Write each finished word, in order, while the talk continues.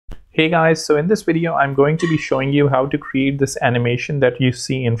Hey guys, so in this video I'm going to be showing you how to create this animation that you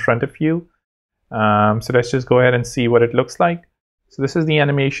see in front of you. So let's just go ahead and see what it looks like. So this is the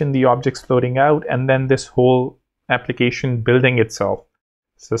animation, the objects floating out, and then this whole application building itself.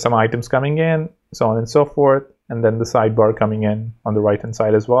 So some items coming in, so on and so forth, and then the sidebar coming in on the right hand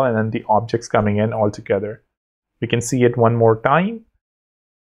side as well, and then the objects coming in all together. We can see it one more time.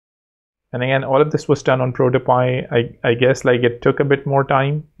 And again, all of this was done on Protopie. I guess like it took a bit more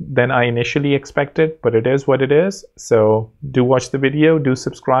time than I initially expected, but it is what it is. So do watch the video, do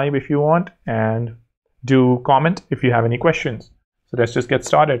subscribe if you want, and do comment if you have any questions. So let's just get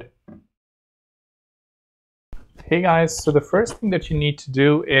started. Hey guys, so the first thing that you need to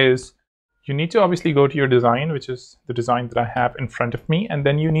do is you need to obviously go to your design, which is the design that I have in front of me, and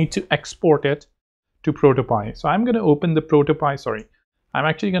then you need to export it to Protopie. So I'm going to open the Protopie, I'm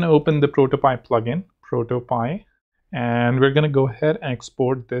actually going to open the Protopie plugin, Protopie, and we're going to go ahead and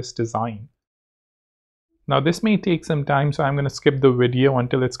export this design. Now this may take some time, so I'm going to skip the video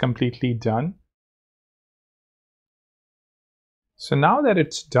until it's completely done. So now that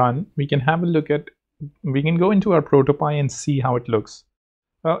it's done, we can have a look at, we can go into our Protopie and see how it looks.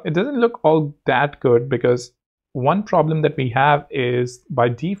 Well, it doesn't look all that good because one problem that we have is by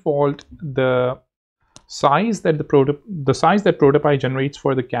default, the size that Protopie generates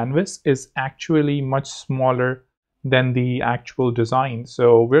for the canvas is actually much smaller than the actual design.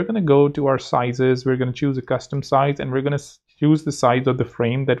 So we're going to go to our sizes, we're going to choose a custom size, and we're going to choose the size of the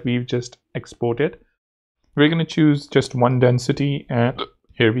frame that we've just exported. We're going to choose just one density, and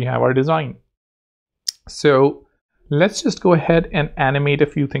here we have our design. So let's just go ahead and animate a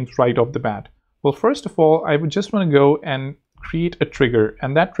few things right off the bat. Well, first of all, I would just want to go and create a trigger,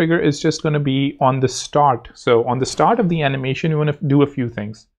 and that trigger is just going to be on the start. So on the start of the animation, you want to do a few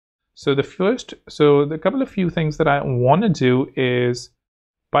things. So the couple of few things that I want to do is,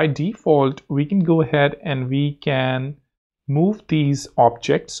 by default, we can go ahead and we can move these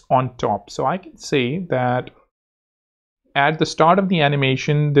objects on top. So I can say that at the start of the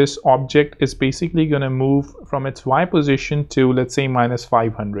animation, this object is basically going to move from its Y position to, let's say,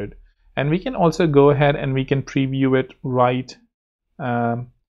 -500. And we can also go ahead and we can preview it right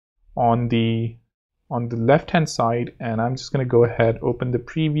on the left hand side. And I'm just going to go ahead, open the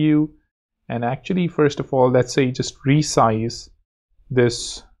preview, and actually, first of all, let's say just resize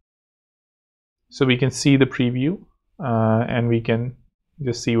this so we can see the preview and we can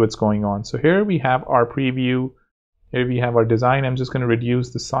just see what's going on. So here we have our preview, here we have our design. I'm just going to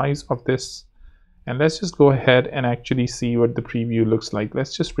reduce the size of this. And let's just go ahead and actually see what the preview looks like.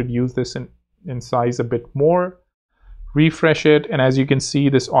 Let's just reduce this in size a bit more, refresh it, and as you can see,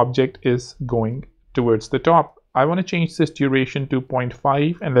 this object is going towards the top. I want to change this duration to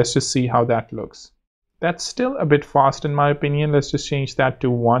 0.5, and let's just see how that looks. That's still a bit fast in my opinion. Let's just change that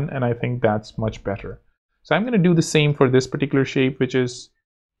to 1, and I think that's much better. So I'm going to do the same for this particular shape, which is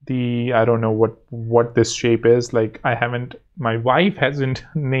I don't know what this shape is. Like my wife hasn't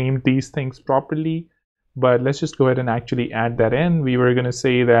named these things properly, but let's just go ahead and actually add that in. We were going to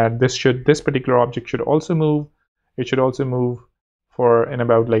say that this particular object should also move. It should also move in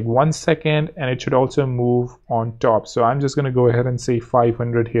about like 1 second, and it should also move on top. So I'm just going to go ahead and say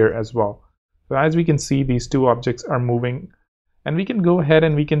 500 here as well. So as we can see, these two objects are moving, and we can go ahead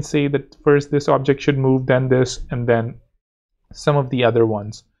and we can say that first this object should move, then this, and then some of the other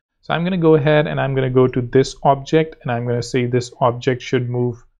ones. So I'm going to go ahead and I'm going to go to this object, and I'm going to say this object should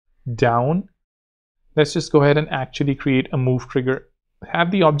move down. Let's just go ahead and actually create a move trigger.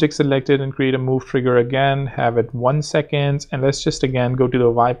 Have the object selected and create a move trigger again, have it 1 second, and let's just again go to the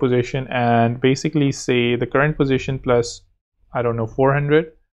Y position and basically say the current position plus, I don't know,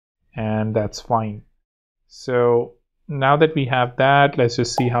 400, and that's fine. So now that we have that, let's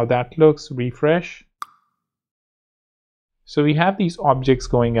just see how that looks, refresh. So we have these objects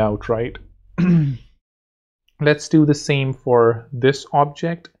going out, right? Let's do the same for this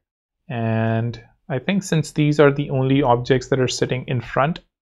object. And I think since these are the only objects that are sitting in front,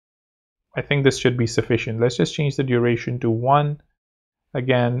 I think this should be sufficient. Let's just change the duration to 1.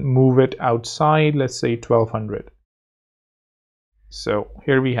 Again, move it outside, let's say 1200. So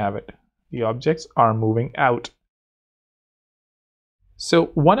here we have it. The objects are moving out.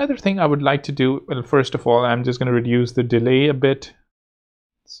 So one other thing I would like to do, well, first of all, I'm just going to reduce the delay a bit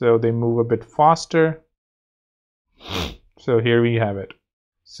so they move a bit faster. So here we have it.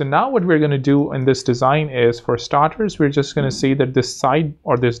 So now what we're going to do in this design is, for starters, we're just going to say that this side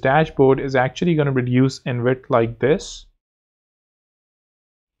or this dashboard is actually going to reduce in width like this.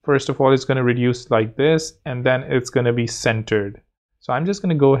 First of all, it's going to reduce like this, and then it's going to be centered. So I'm just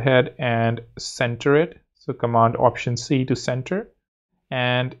going to go ahead and center it. So Command Option C to center.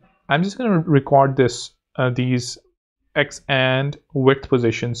 And I'm just going to record this these X and width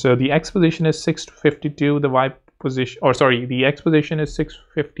position. So the X position is 652, the Y position, or sorry, the X position is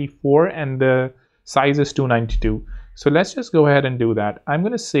 654 and the size is 292. So let's just go ahead and do that. I'm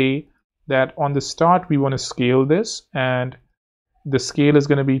going to say that on the start we want to scale this, and the scale is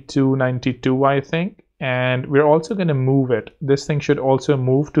going to be 292, I think, and we're also going to move it. This thing should also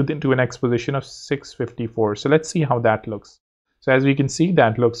move to an X position of 654. So let's see how that looks. So as we can see,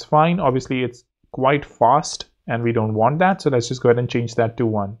 that looks fine. Obviously it's quite fast and we don't want that, so let's just go ahead and change that to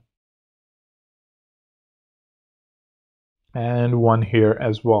 1 and 1 here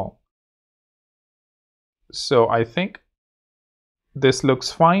as well. So I think this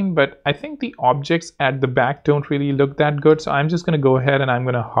looks fine, but I think the objects at the back don't really look that good, so I'm just going to go ahead and I'm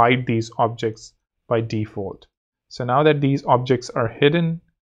going to hide these objects by default. So now that these objects are hidden,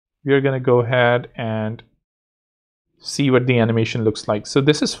 we're going to go ahead and see what the animation looks like. So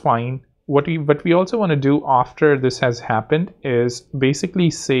this is fine. What we also want to do after this has happened is basically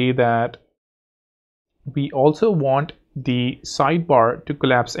say that we also want the sidebar to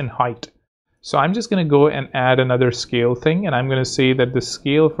collapse in height. So I'm just going to go and add another scale thing, and I'm going to say that the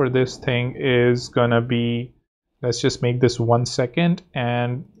scale for this thing is going to be, let's just make this 1 second,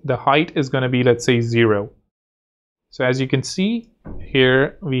 and the height is going to be, let's say, 0. So as you can see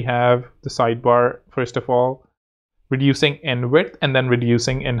here, we have the sidebar, first of all, reducing in width and then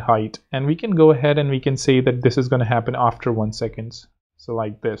reducing in height. And we can go ahead and we can say that this is going to happen after 1 second. So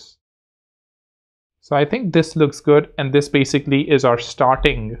like this. So I think this looks good, and this basically is our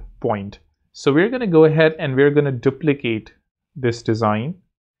starting point. So we're going to go ahead and we're going to duplicate this design.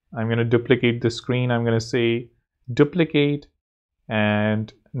 I'm going to duplicate the screen. I'm going to say duplicate,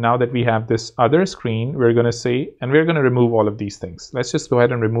 and now that we have this other screen, we're going to say, and we're going to remove all of these things. Let's just go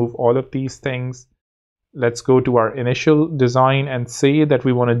ahead and remove all of these things. Let's go to our initial design and say that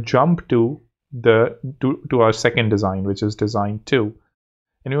we want to jump to our second design, which is design 2.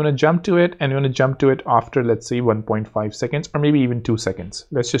 And we want to jump to it, and we want to jump to it after, let's say, 1.5 seconds, or maybe even 2 seconds.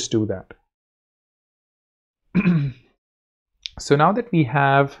 Let's just do that. So now that we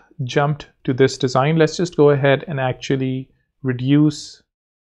have jumped to this design, let's just go ahead and actually reduce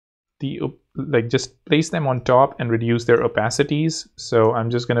the, just place them on top and reduce their opacities. So I'm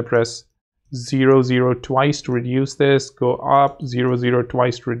just going to press 0, 0 twice to reduce this, go up, 0, 0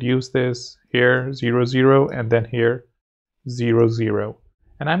 twice to reduce this, here, 0, 0, and then here, 0, 0.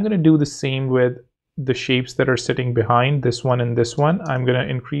 And I'm going to do the same with the shapes that are sitting behind this one and this one. I'm going to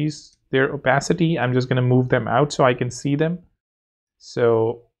increase their opacity. I'm just going to move them out so I can see them.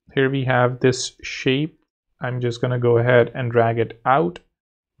 So here we have this shape. I'm just going to go ahead and drag it out,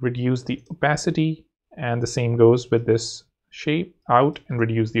 reduce the opacity, and the same goes with this shape, out and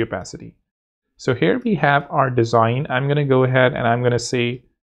reduce the opacity. So here we have our design. I'm going to go ahead and I'm going to say,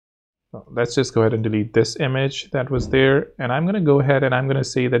 well, let's just go ahead and delete this image that was there. And I'm going to go ahead and I'm going to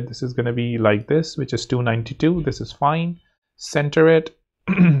say that this is going to be like this, which is 292. This is fine. Center it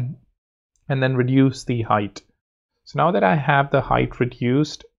and then reduce the height. So now that I have the height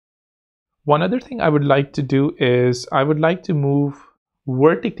reduced, one other thing I would like to do is I would like to move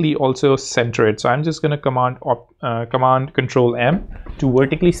vertically, also center it. So I'm just going to command Control M to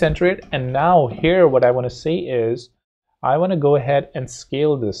vertically center it. And now here what I want to say is I want to go ahead and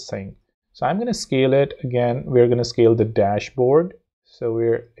scale this thing. So I'm going to scale it again. We're going to scale the dashboard. So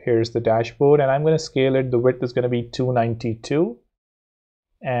here's the dashboard, and I'm going to scale it. The width is going to be 292,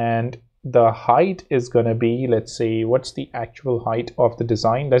 and the height is going to be, let's say, what's the actual height of the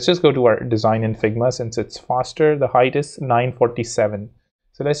design? Let's just go to our design in Figma since it's faster. The height is 947.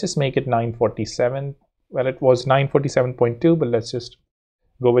 So let's just make it 947. Well, it was 947.2, but let's just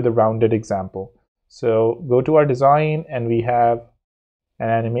go with a rounded example. So go to our design, and we have an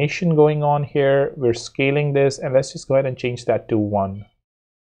animation going on here. We're scaling this, and let's just go ahead and change that to 1.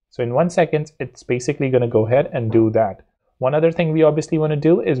 So in 1 second, it's basically going to go ahead and do that. One other thing we obviously want to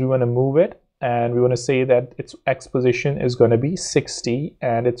do is we want to move it, and we want to say that its X position is going to be 60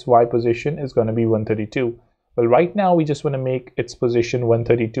 and its Y position is going to be 132. Well, right now we just want to make its position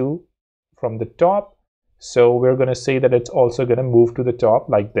 132 from the top. So we're going to say that it's also going to move to the top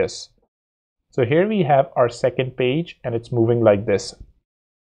like this. So here we have our second page, and it's moving like this.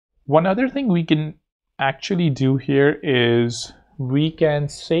 One other thing we can actually do here is we can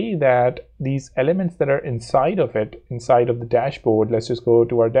say that these elements that are inside of it, inside of the dashboard, let's just go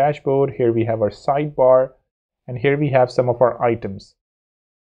to our dashboard. Here we have our sidebar, and here we have some of our items.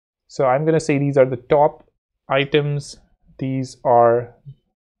 So I'm going to say these are the top items, these are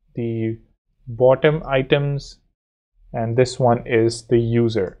the bottom items, and this one is the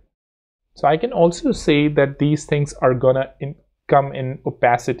user. So I can also say that these things are gonna come in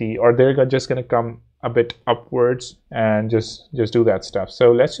opacity, or they're just going to come a bit upwards and just do that stuff.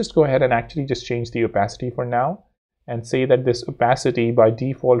 So let's just go ahead and actually just change the opacity for now and say that this opacity by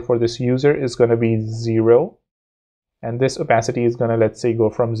default for this user is going to be 0, and this opacity is going to, let's say, go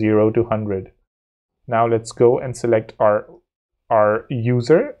from 0 to 100. Now let's go and select our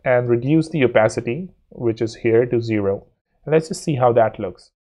user and reduce the opacity, which is here, to 0. And let's just see how that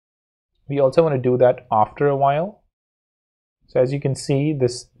looks. We also want to do that after a while. So as you can see,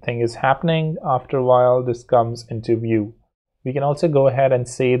 this thing is happening. After a while, this comes into view. We can also go ahead and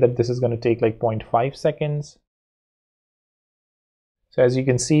say that this is going to take like 0.5 seconds. So as you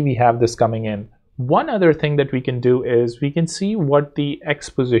can see, we have this coming in. One other thing that we can do is we can see what the X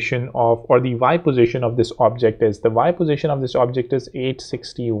position of, or the Y position of this object is. The Y position of this object is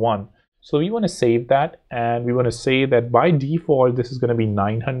 861. So we want to save that, and we want to say that by default, this is going to be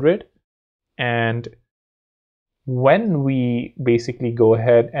 900. And when we basically go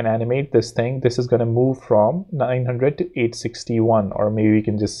ahead and animate this thing, this is going to move from 900 to 861, or maybe we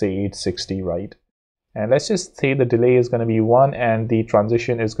can just say 860, right? And let's just say the delay is going to be 1 and the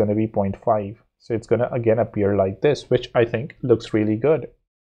transition is going to be 0.5. So it's going to again appear like this, which I think looks really good.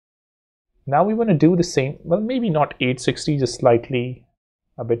 Now we want to do the same, well, maybe not 860, just slightly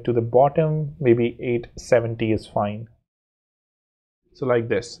a bit to the bottom, maybe 870 is fine. So like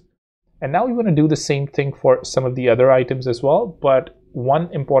this. And now we want to do the same thing for some of the other items as well. But one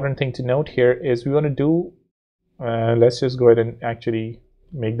important thing to note here is we want to do, let's just go ahead and actually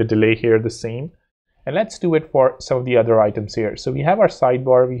make the delay here the same. And let's do it for some of the other items here. So we have our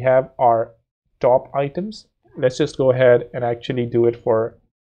sidebar, we have our top items. Let's just go ahead and actually do it for,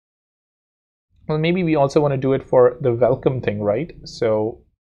 well, maybe we also want to do it for the welcome thing, right? So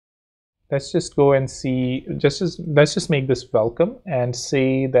let's just go and see, let's just make this welcome and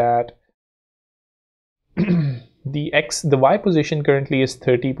say that the Y position currently is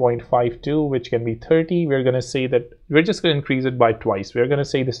 30.52, which can be 30. We're going to say that we're just going to increase it by twice. We're going to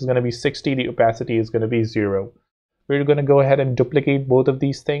say this is going to be 60. The opacity is going to be 0. We're going to go ahead and duplicate both of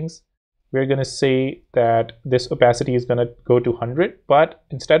these things. We're going to say that this opacity is going to go to 100. But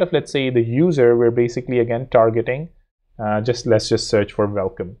instead of, let's say, the user, we're basically again targeting, let's just search for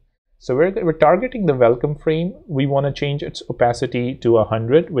welcome. So we're targeting the welcome frame. We want to change its opacity to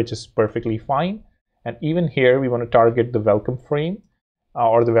 100, which is perfectly fine. And even here, we want to target the welcome frame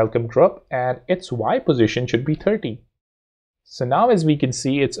or the welcome group, and its Y position should be 30. So now, as we can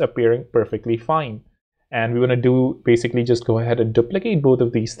see, it's appearing perfectly fine. And we want to do basically just go ahead and duplicate both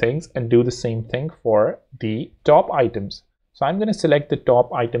of these things and do the same thing for the top items. So I'm going to select the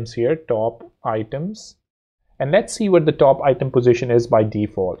top items here, top items, and let's see what the top item position is by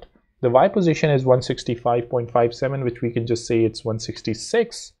default. The Y position is 165.57, which we can just say it's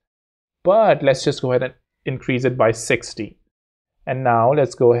 166. But let's just go ahead and increase it by 60. And now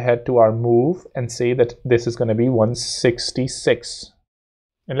let's go ahead to our move and say that this is going to be 166.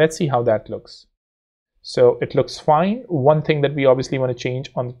 And let's see how that looks. So it looks fine. One thing that we obviously want to change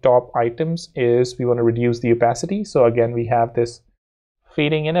on the top items is we want to reduce the opacity. So again, we have this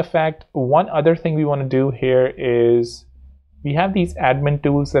fading in effect. One other thing we want to do here is we have these admin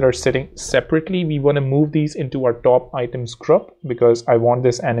tools that are sitting separately. We want to move these into our top items group because I want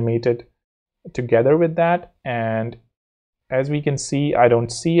this animated together with that. And as we can see, I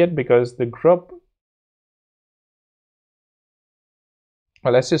don't see it because the group,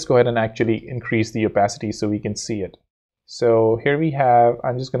 well, let's just go ahead and actually increase the opacity so we can see it. So here we have,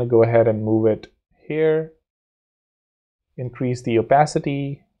 I'm just going to go ahead and move it here, increase the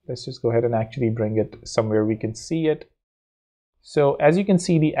opacity. Let's just go ahead and actually bring it somewhere we can see it. So as you can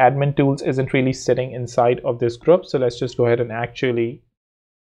see, the admin tools isn't really sitting inside of this group. So let's just go ahead and actually,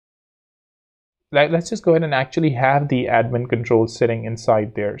 have the admin controls sitting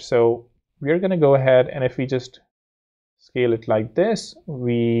inside there. So we're going to go ahead, and if we just scale it like this,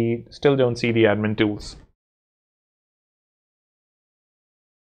 we still don't see the admin tools.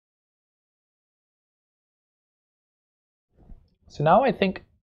 So now I think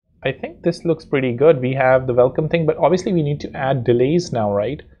this looks pretty good. We have the welcome thing, but obviously we need to add delays now,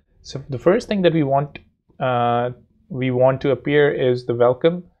 right? So the first thing that we want to appear is the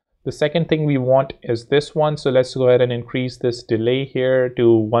welcome. The second thing we want is this one. So let's go ahead and increase this delay here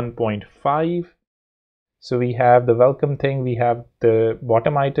to 1.5. So we have the welcome thing, we have the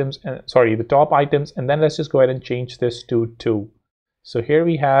bottom items, and the top items, and then let's just go ahead and change this to 2. So here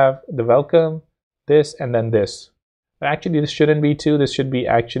we have the welcome, this, and then this. Actually, this shouldn't be 2, this should be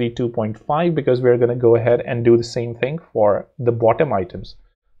actually 2.5 because we're going to go ahead and do the same thing for the bottom items.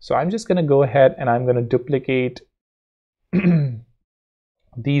 So I'm just going to go ahead and I'm going to duplicate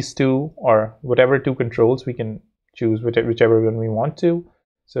these two, or whatever two controls we can choose whichever one we want to.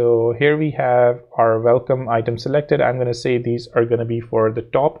 So here we have our welcome item selected. I'm going to say these are going to be for the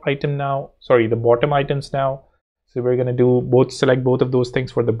top item now, sorry, the bottom items now. So we're going to do select both of those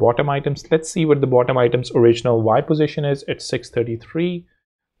things for the bottom items. Let's see what the bottom item's original Y position is. It's 633.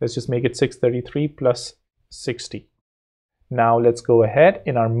 Let's just make it 633 plus 60. Now let's go ahead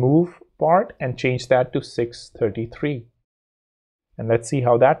in our move part and change that to 633. And let's see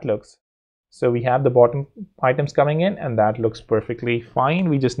how that looks. So we have the bottom items coming in, and that looks perfectly fine.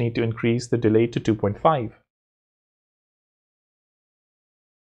 We just need to increase the delay to 2.5.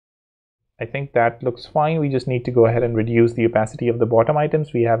 I think that looks fine. We just need to go ahead and reduce the opacity of the bottom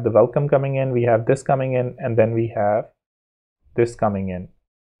items. We have the welcome coming in, we have this coming in, and then we have this coming in.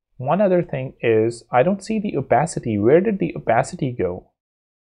 One other thing is I don't see the opacity. Where did the opacity go?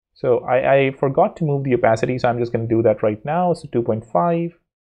 So I forgot to move the opacity, so I'm just going to do that right now. So 2.5.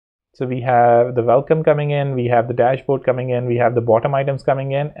 So we have the welcome coming in, we have the dashboard coming in, we have the bottom items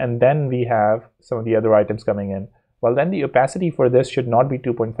coming in, and then we have some of the other items coming in. Well, then the opacity for this should not be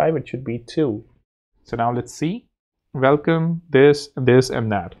 2.5, it should be 2. So now let's see. Welcome, this,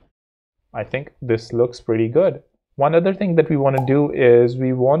 and that. I think this looks pretty good. One other thing that we want to do is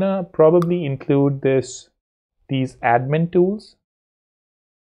we want to probably include these admin tools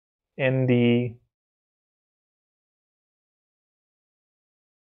in the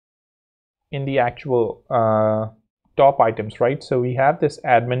actual top items, right? So we have this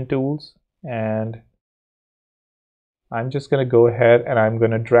admin tools, and I'm just going to go ahead and I'm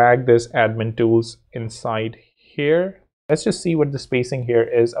going to drag this admin tools inside here. Let's just see what the spacing here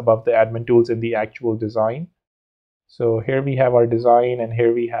is above the admin tools in the actual design. So here we have our design, and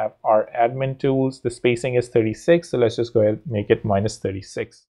here we have our admin tools. The spacing is 36, so let's just go ahead and make it minus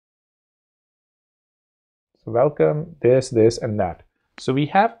 36. So welcome, this, and that. So we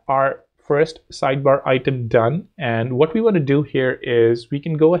have our first sidebar item done, and what we want to do here is we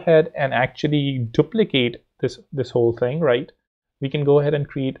can go ahead and actually duplicate this whole thing, right? We can go ahead and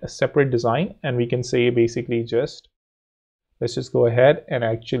create a separate design, and we can say basically let's just go ahead and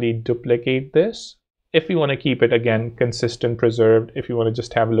actually duplicate this. If we want to keep it again consistent, preserved, if you want to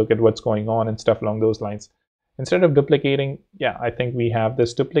just have a look at what's going on and stuff along those lines. Instead of duplicating, yeah, I think we have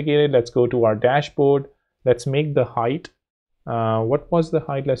this duplicated. Let's go to our dashboard. Let's make the height. What was the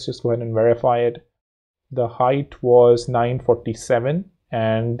height? Let's just go ahead and verify it. The height was 947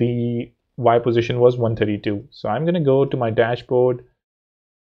 and the Y position was 132. So I'm going to go to my dashboard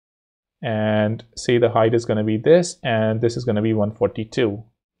and say the height is going to be this, and this is going to be 142.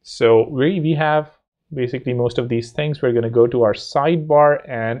 So we have basically most of these things. We're going to go to our sidebar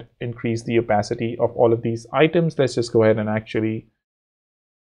and increase the opacity of all of these items. Let's just go ahead and actually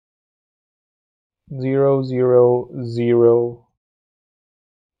 0, 0, 0,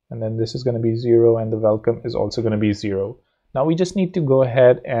 and then this is going to be 0, and the welcome is also going to be 0. Now we just need to go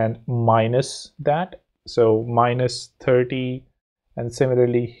ahead and minus that. So minus 30, and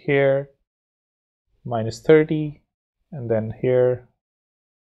similarly here minus 30, and then here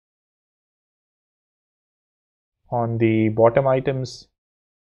on the bottom items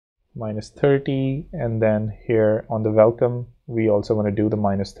minus 30, and then here on the welcome we also want to do the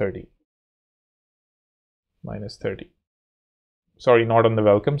minus 30. Minus 30. Sorry, not on the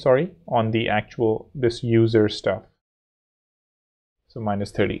welcome, sorry, on the actual this user stuff. So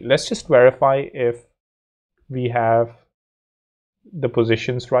minus 30. Let's just verify if we have the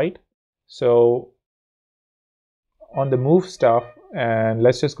positions right. So on the move stuff, and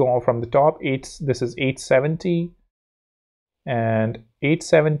let's just go on from the top. This is 870 and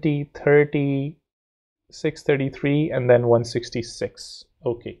 870, 30, 633, and then 166.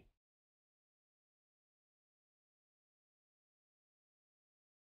 Okay.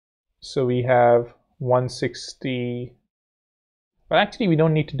 So we have 160. But actually we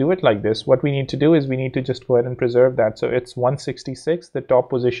don't need to do it like this. What we need to do is we need to just go ahead and preserve that. So it's 166. The top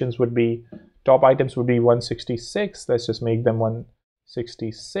positions would be, top items would be 166. Let's just make them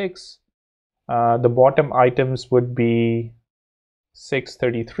 166. The bottom items would be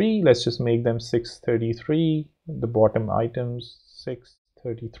 633. Let's just make them 633. The bottom items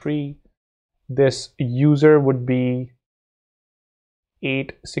 633. This user would be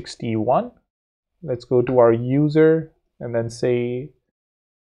 861. Let's go to our user and then say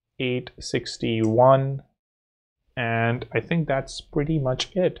 861, and I think that's pretty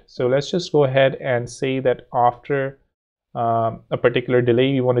much it. So let's just go ahead and say that after a particular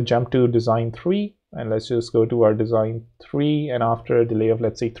delay we want to jump to design 3, and let's just go to our design 3, and after a delay of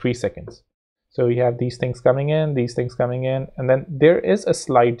let's say 3 seconds. So we have these things coming in, these things coming in, and then there is a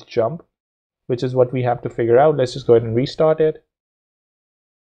slight jump, which is what we have to figure out. Let's just go ahead and restart it.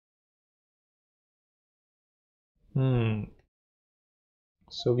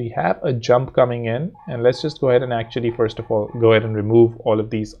 So we have a jump coming in, and let's just go ahead and actually first of all go ahead and remove all of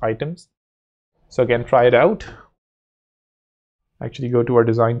these items. So again, try it out. Actually go to our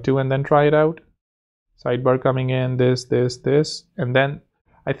design 2 and then try it out. Sidebar coming in, this, and then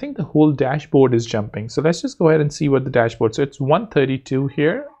I think the whole dashboard is jumping. So let's just go ahead and see what the dashboard. So it's 132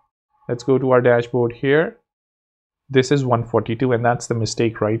 here. Let's go to our dashboard here. This is 142, and that's the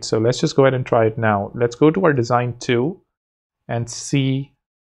mistake, right? So let's just go ahead and try it now. Let's go to our design 2 and see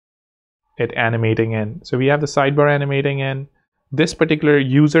it animating in. So we have the sidebar animating in. This particular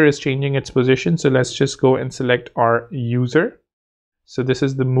user is changing its position. So let's just go and select our user. So this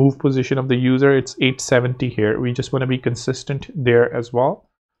is the move position of the user. It's 870 here. We just want to be consistent there as well.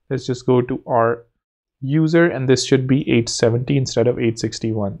 Let's just go to our user, and this should be 870 instead of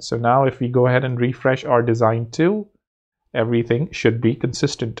 861. So now if we go ahead and refresh our design 2, everything should be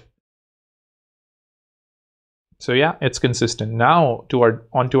consistent. So yeah, it's consistent. Now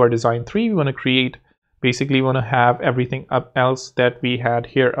onto our design 3, we want to create, basically want to have everything up else that we had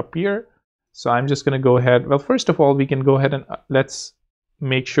here appear. So I'm just going to go ahead. Well, first of all, we can go ahead and let's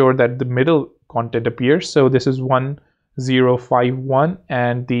make sure that the middle content appears. So this is 1051,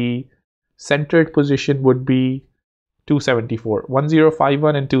 and the centered position would be 274.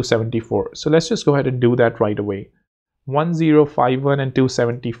 1051 and 274. So let's just go ahead and do that right away. 1051 and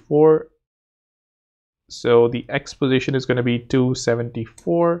 274. So the X position is going to be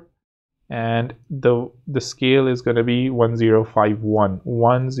 274, and the scale is going to be 1051.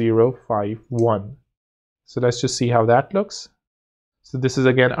 1051. So let's just see how that looks. So this is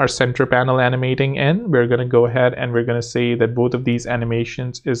again our center panel animating in. We're going to go ahead and we're going to say that both of these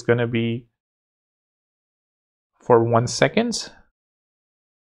animations is going to be for 1 second.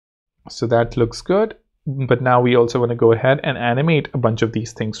 So that looks good. But now we also want to go ahead and animate a bunch of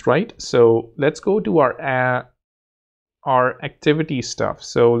these things, right? So let's go to our activity stuff.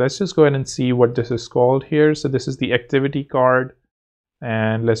 So let's just go ahead and see what this is called here. So this is the activity card,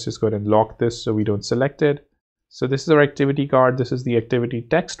 and let's just go ahead and lock this so we don't select it. So this is our activity card. This is the activity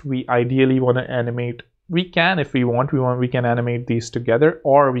text. We ideally want to animate. We can, if we want, we can animate these together,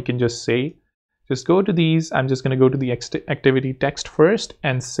 or we can just say, just go to these. I'm just going to go to the activity text first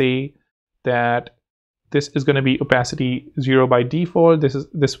and say that this is going to be opacity 0 by default.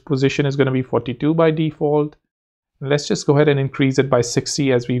 This position is going to be 42 by default. Let's just go ahead and increase it by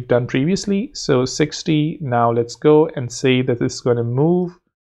 60 as we've done previously. So 60. Now let's go and say that this is going to move,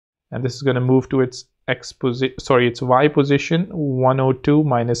 and this is going to move to its its Y position 102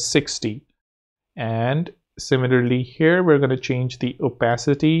 minus 60. And similarly here, we're going to change the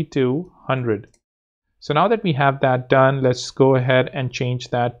opacity to 100. So now that we have that done, let's go ahead and change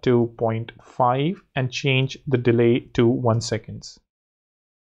that to 0.5 and change the delay to 1 second.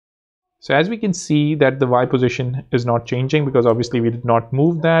 So as we can see that the Y position is not changing because obviously we did not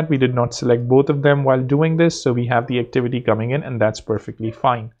move that. We did not select both of them while doing this. So we have the activity coming in, and that's perfectly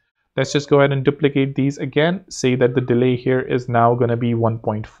fine. Let's just go ahead and duplicate these again. Say that the delay here is now going to be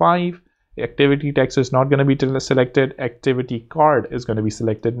 1.5. The activity text is not going to be selected. Activity card is going to be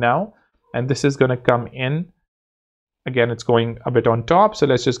selected now. And this is going to come in. Again, it's going a bit on top. So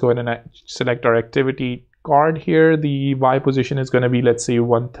let's just go ahead and select our activity card here. The Y position is going to be, let's say,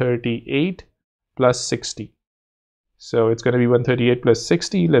 138 plus 60. So it's going to be 138 plus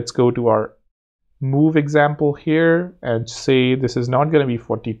 60. Let's go to our move example here and say this is not going to be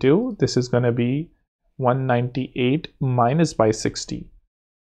 42. This is going to be 198 minus by 60.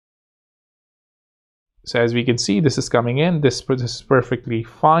 So as we can see, this is coming in. This is perfectly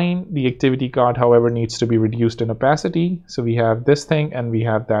fine. The activity card, however, needs to be reduced in opacity. So we have this thing and we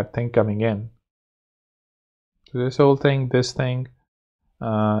have that thing coming in. So this whole thing, this thing,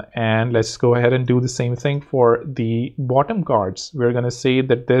 and let's go ahead and do the same thing for the bottom cards. We're going to say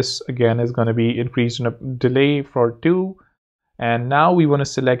that this again is going to be increased in a delay for 2. And now we want to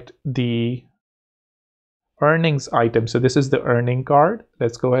select the earnings item. So this is the earning card.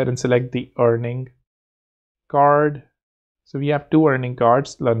 Let's go ahead and select the earning card. So we have 2 earning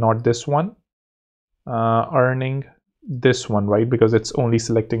cards, not this one. Earning this one, right? Because it's only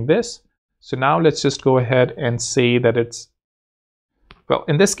selecting this. So now let's just go ahead and say that it's, well,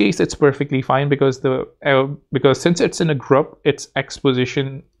 in this case, it's perfectly fine because because since it's in a group, its X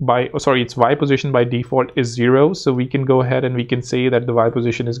position by, its Y position by default is 0. So we can go ahead and we can say that the Y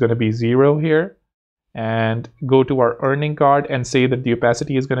position is going to be 0 here, and go to our earning card and say that the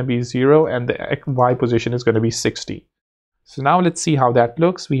opacity is going to be 0 and the Y position is going to be 60. So now let's see how that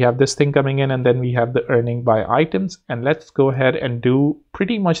looks. We have this thing coming in, and then we have the earning by items, and let's go ahead and do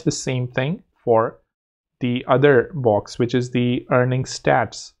pretty much the same thing for the other box, which is the earning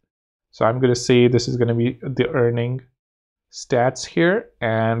stats. So I'm going to say this is going to be the earning stats here,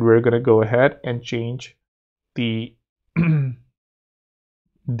 and we're going to go ahead and change the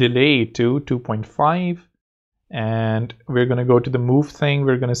delay to 2.5, and we're going to go to the move thing.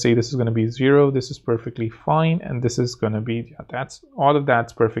 We're going to say this is going to be 0. This is perfectly fine, and this is going to be, yeah, that's all of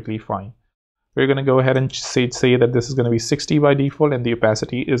that's perfectly fine. We're going to go ahead and say that this is going to be 60 by default, and the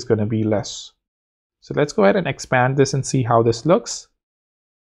opacity is going to be less. So let's go ahead and expand this and see how this looks.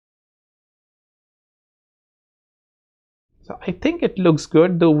 So I think it looks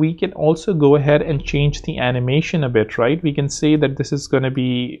good, though we can also go ahead and change the animation a bit, right? We can say that this is going to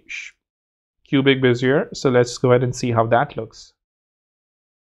be cubic Bezier. So let's go ahead and see how that looks.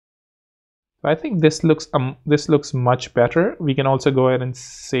 So I think this looks much better. We can also go ahead and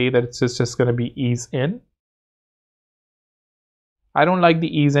say that it's just going to be ease in. I don't like the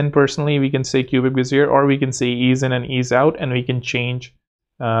ease in personally. We can say cubic Bezier, or we can say ease in and ease out, and we can change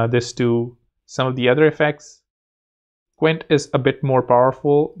this to some of the other effects. Quint is a bit more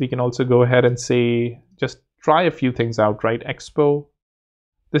powerful. We can also go ahead and say, just try a few things out, right? Expo.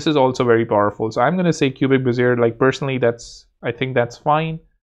 This is also very powerful. So I'm going to say cubic Bezier. Like personally, I think that's fine.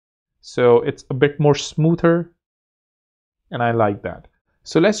 So it's a bit more smoother, and I like that.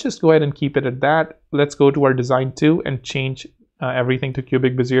 So let's just go ahead and keep it at that. Let's go to our design 2 and change everything to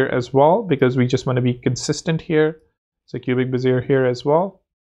cubic Bezier as well, because we just want to be consistent here. So cubic Bezier here as well.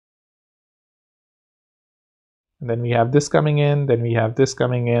 And then we have this coming in, then we have this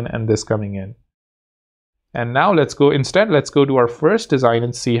coming in, and this coming in. And now let's go to our first design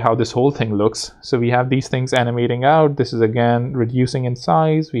and see how this whole thing looks. So we have these things animating out. This is again reducing in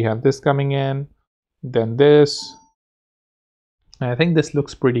size. We have this coming in, then this. And I think this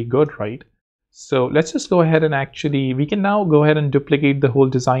looks pretty good, right? So let's just go ahead and we can now go ahead and duplicate the whole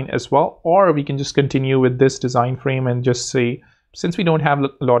design as well, or we can just continue with this design frame and just say, since we don't have a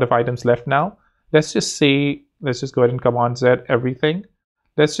lot of items left now, let's just go ahead and Command Z everything.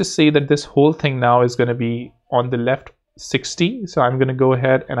 Let's just say that this whole thing now is going to be on the left 60. So I'm going to go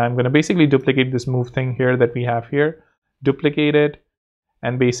ahead and I'm going to basically duplicate this move thing here that we have here, duplicate it,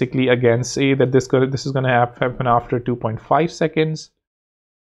 and basically again say that this is going to happen after 2.5 seconds,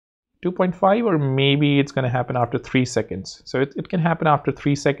 2.5, or maybe it's going to happen after 3 seconds. So it can happen after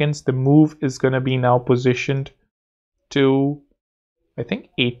 3 seconds. The move is going to be now positioned to, I think,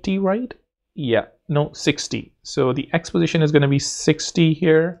 80, right? Yeah, no, 60. So the X position is going to be 60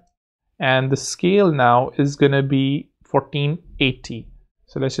 here, and the scale now is going to be 1480.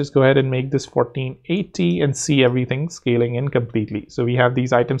 So let's just go ahead and make this 1480 and see everything scaling in completely. So we have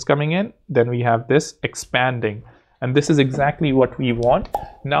these items coming in, then we have this expanding, and this is exactly what we want.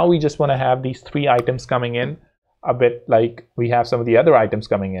 Now we just want to have these 3 items coming in a bit like we have some of the other items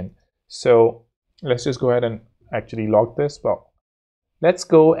coming in. So let's just go ahead and actually log this. Well, let's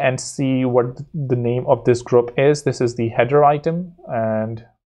go and see what the name of this group is. This is the header item, and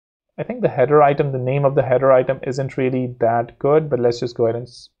I think the name of the header item isn't really that good, but let's just go ahead and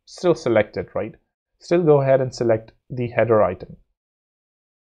still select it, right? Still go ahead and select the header item.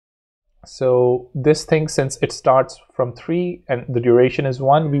 So this thing, since it starts from 3 and the duration is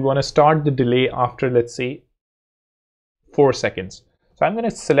 1, we want to start the delay after, let's say, 4 seconds. So I'm going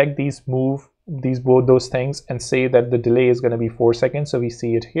to select both those things and say that the delay is going to be 4 seconds. So we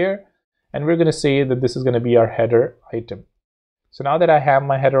see it here, and we're going to say that this is going to be our header item. So now that I have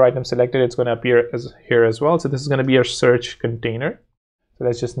my header item selected, it's going to appear here as well. So this is going to be our search container. So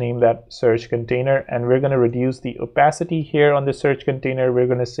let's just name that search container, and we're going to reduce the opacity here on the search container. We're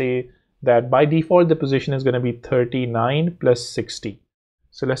going to say that by default the position is going to be 39 plus 60.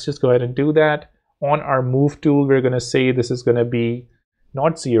 So let's just go ahead and do that. On our move tool, we're going to say this is going to be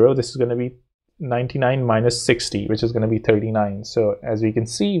not 0, this is going to be 99 minus 60, which is going to be 39. So as we can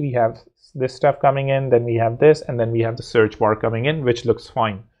see, we have this stuff coming in, then we have this, and then we have the search bar coming in, which looks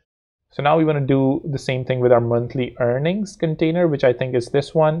fine. So now we want to do the same thing with our monthly earnings container, which I think is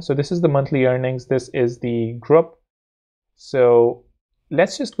this one. So this is the monthly earnings, this is the group. So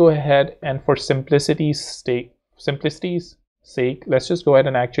let's just go ahead and for simplicity's sake, let's just go ahead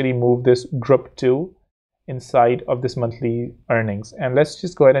and actually move this group 2 inside of this monthly earnings, and let's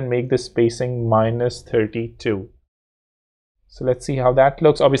just go ahead and make this spacing minus 32. So let's see how that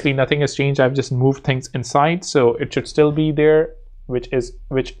looks. Obviously nothing has changed, I've just moved things inside, so it should still be there, which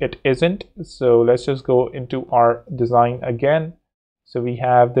it isn't. So let's just go into our design again. So we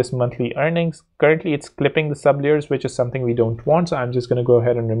have this monthly earnings. Currently it's clipping the sublayers, which is something we don't want, so I'm just going to go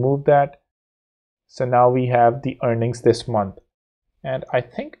ahead and remove that. So now we have the earnings this month, and I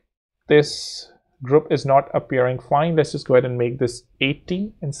think this group is not appearing fine. Let's just go ahead and make this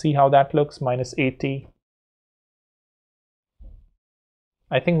 80 and see how that looks. Minus 80.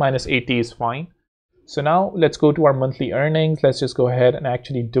 I think minus 80 is fine. So now let's go to our monthly earnings. Let's just go ahead and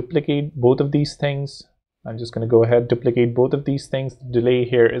actually duplicate both of these things. I'm just going to go ahead, duplicate both of these things. The delay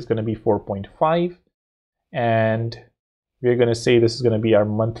here is going to be 4.5. And we're going to say this is going to be our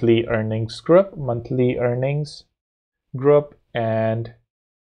monthly earnings group, and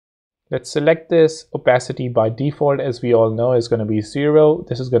let's select this. Opacity by default, as we all know, is going to be 0.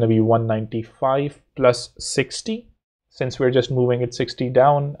 This is going to be 195 plus 60, since we're just moving it 60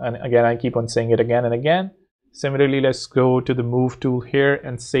 down. And again, I keep on saying it again and again. Similarly, let's go to the move tool here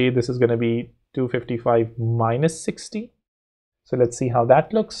and say this is going to be 255 minus 60. So let's see how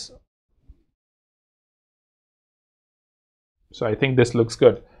that looks. So I think this looks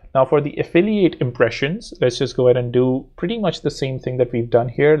good. Now for the affiliate impressions, let's just go ahead and do pretty much the same thing that we've done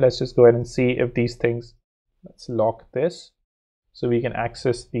here. Let's just go ahead and see if these things, let's lock this so we can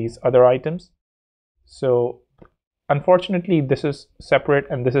access these other items. So unfortunately, this is separate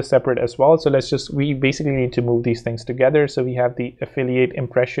and this is separate as well. So we basically need to move these things together. So we have the affiliate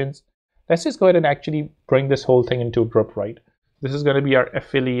impressions. Let's just go ahead and actually bring this whole thing into a group, right? This is going to be our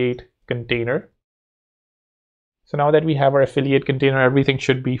affiliate container. So now that we have our affiliate container, everything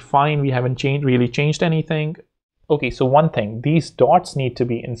should be fine. We haven't really changed anything. Okay, so one thing, these dots need to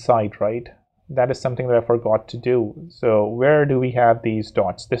be inside, right? That is something that I forgot to do. So where do we have these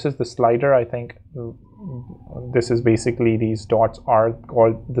dots? This is the slider, I think. This is basically, these dots are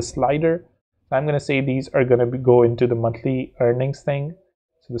called the slider. I'm going to say these are going to go into the monthly earnings thing.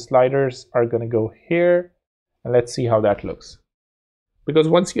 So the sliders are going to go here, and let's see how that looks. Because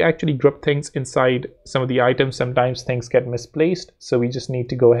once you actually group things inside some of the items, sometimes things get misplaced. So we just need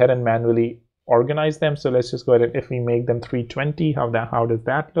to go ahead and manually organize them. So let's just go ahead and, if we make them 320, how does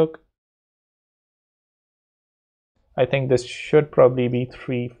that look? I think this should probably be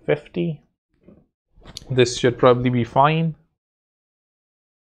 350. This should probably be fine.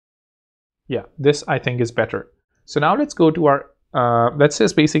 Yeah, this I think is better. So now let's go to our, let's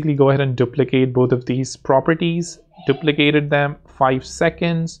just basically go ahead and duplicate both of these properties. Duplicated them, 5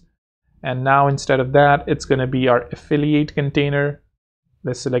 seconds. And now instead of that, it's going to be our affiliate container.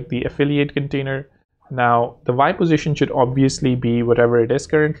 Let's select the affiliate container. Now the Y position should obviously be whatever it is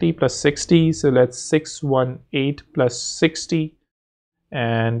currently, plus 60. So let's 618 plus 60.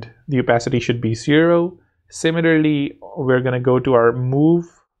 And the opacity should be 0. Similarly, we're going to go to our move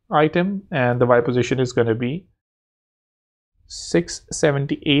item, and the Y position is going to be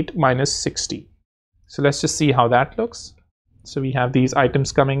 678 minus 60. So let's just see how that looks. So we have these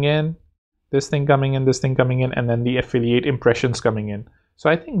items coming in, this thing coming in, this thing coming in, and then the affiliate impressions coming in. So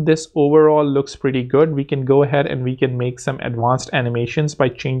I think this overall looks pretty good. We can go ahead and we can make some advanced animations by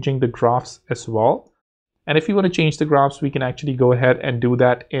changing the graphs as well. And if you want to change the graphs, we can actually go ahead and do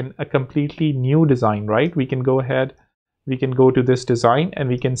that in a completely new design, right? We can go ahead, we can go to this design and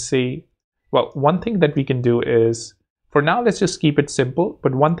we can say, well, one thing that we can do is, for now, let's just keep it simple.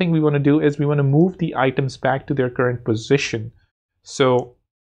 But one thing we want to do is we want to move the items back to their current position. So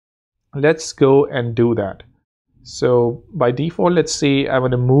let's go and do that. So by default, let's say I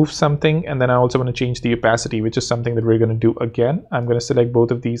want to move something, and then I also want to change the opacity, which is something that we're going to do again. I'm going to select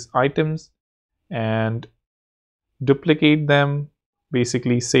both of these items and duplicate them.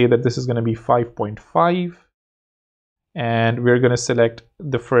 Basically say that this is going to be 5.5. And we're going to select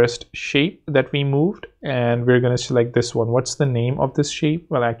the first shape that we moved, and we're going to select this one. What's the name of this shape?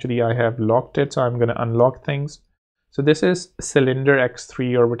 Well, actually I have locked it, so I'm going to unlock things. So this is cylinder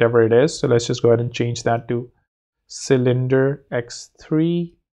x3 or whatever it is. So let's just go ahead and change that to cylinder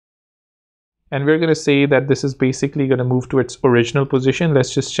x3. And we're going to say that this is basically going to move to its original position.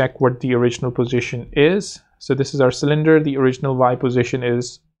 Let's just check what the original position is. So this is our cylinder. The original Y position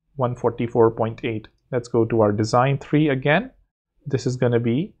is 144.8. Let's go to our design 3 again. This is going to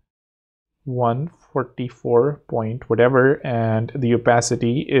be 144 point whatever, and the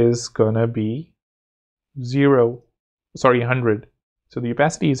opacity is going to be 100. So the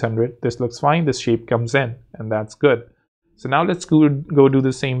opacity is 100. This looks fine. This shape comes in, and that's good. So now let's go do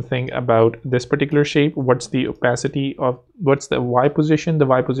the same thing about this particular shape. What's the opacity of, what's the Y position? The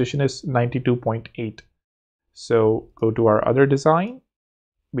Y position is 92.8. So go to our other design.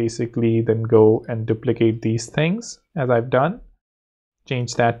 Basically then go and duplicate these things as I've done.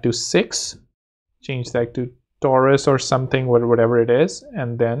 Change that to 6. Change that to Taurus or something, whatever it is.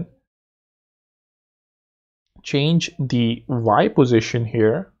 And then change the Y position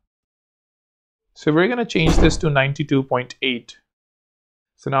here. So we're going to change this to 92.8.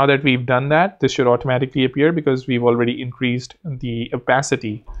 So now that we've done that, this should automatically appear because we've already increased the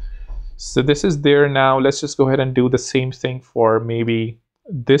opacity. So this is there now. Let's just go ahead and do the same thing for maybe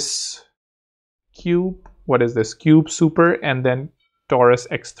this cube. What is this? Cube super, and then Taurus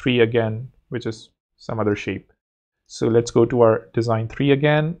x3 again, which is some other shape. So let's go to our design 3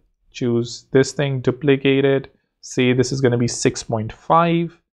 again, choose this thing, duplicate it, say this is going to be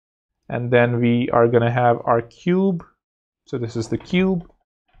 6.5, and then we are going to have our cube. So this is the cube,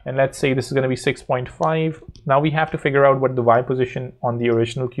 and let's say this is going to be 6.5. Now we have to figure out what the y position on the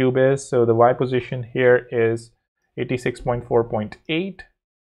original cube is. So the y position here is 86.4.8,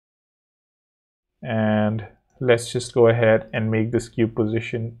 and let's just go ahead and make this cube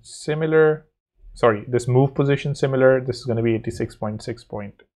position similar. Sorry, this move position similar. This is going to be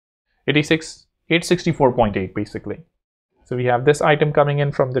 864.8 basically. So we have this item coming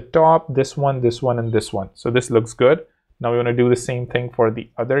in from the top, this one, and this one. So this looks good. Now we want to do the same thing for the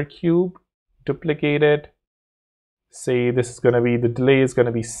other cube. Duplicate it. Say this is going to be, the delay is going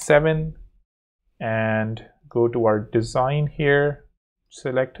to be 7, and go to our design here.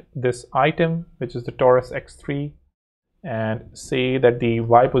 Select this item, which is the torus X3, and say that the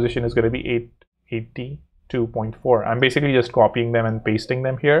y position is going to be 82.4. I'm basically just copying them and pasting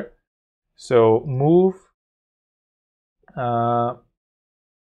them here. So move, and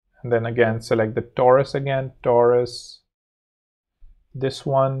then again select the torus again, torus, this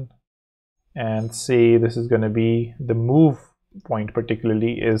one, and say this is going to be, the move point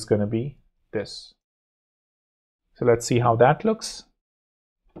particularly is going to be this. So let's see how that looks.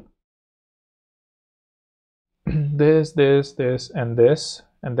 This, and this,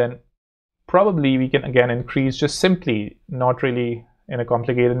 and then probably we can again increase, just simply, not really in a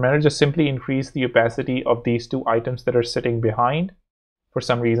complicated manner, just simply increase the opacity of these two items that are sitting behind. For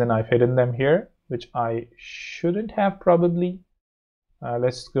some reason I've hidden them here, which I shouldn't have probably.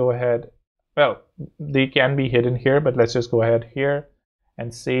 Let's go ahead, well, they can be hidden here, but let's just go ahead here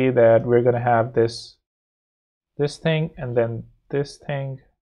and say that we're going to have this thing and then this thing.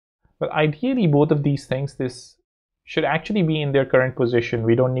 But ideally both of these things, this should actually be in their current position.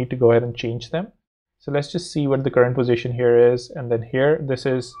 We don't need to go ahead and change them. So let's just see what the current position here is, and then here this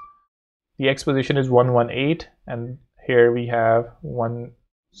is, the x position is 118, and here we have 1.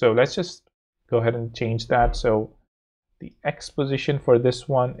 So let's just go ahead and change that. So the x position for this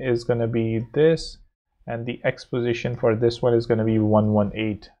one is going to be this, and the x position for this one is going to be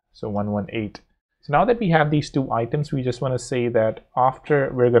 118. So 118. So now that we have these two items, we just want to say that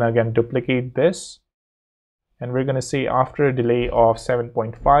after, we're going to again duplicate this, and we're going to say after a delay of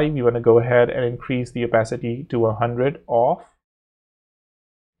 7.5, you want to go ahead and increase the opacity to 100 of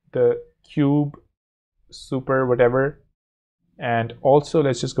the cube, super, whatever. And also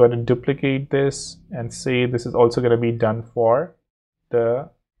let's just go ahead and duplicate this and say this is also going to be done for the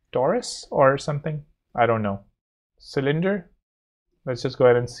torus or something. I don't know. Cylinder. Let's just go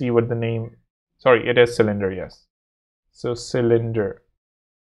ahead and see what the name, sorry, it is cylinder, yes. So cylinder.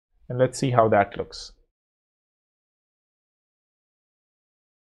 And let's see how that looks.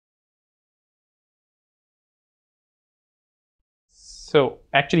 So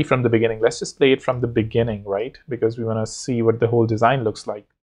actually from the beginning, let's just play it from the beginning, right? Because we want to see what the whole design looks like.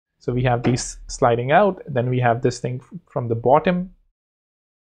 So we have these sliding out, then we have this thing from the bottom.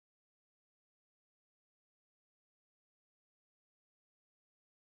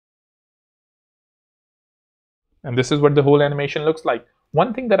 And this is what the whole animation looks like.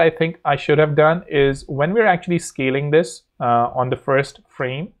 One thing that I think I should have done is when we're actually scaling this on the first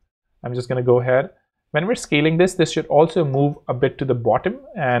frame, I'm just going to go ahead. When we're scaling this, this should also move a bit to the bottom,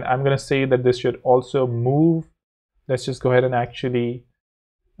 and I'm going to say that this should also move. Let's just go ahead and actually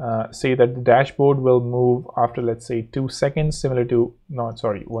say that the dashboard will move after, let's say, 2 seconds, similar to, no,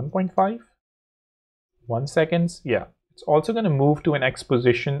 sorry, 1.5? 1 seconds? Yeah. It's also going to move to an x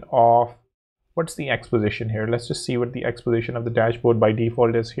position of, what's the x position here? Let's just see what the x position of the dashboard by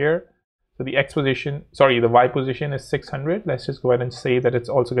default is here. So the x position, sorry, the y position is 600. Let's just go ahead and say that it's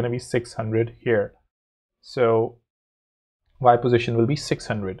also going to be 600 here. So y position will be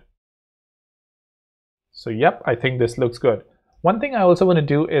 600. So yep, I think this looks good. One thing I also want to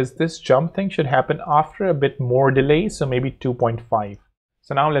do is this jump thing should happen after a bit more delay, so maybe 2.5.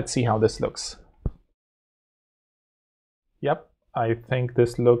 So now let's see how this looks. Yep, I think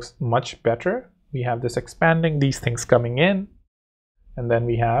this looks much better. We have this expanding, these things coming in, and then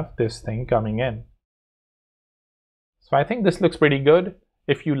we have this thing coming in. So I think this looks pretty good.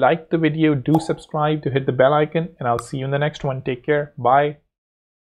 If you liked the video, do subscribe to hit the bell icon, and I'll see you in the next one. Take care. Bye.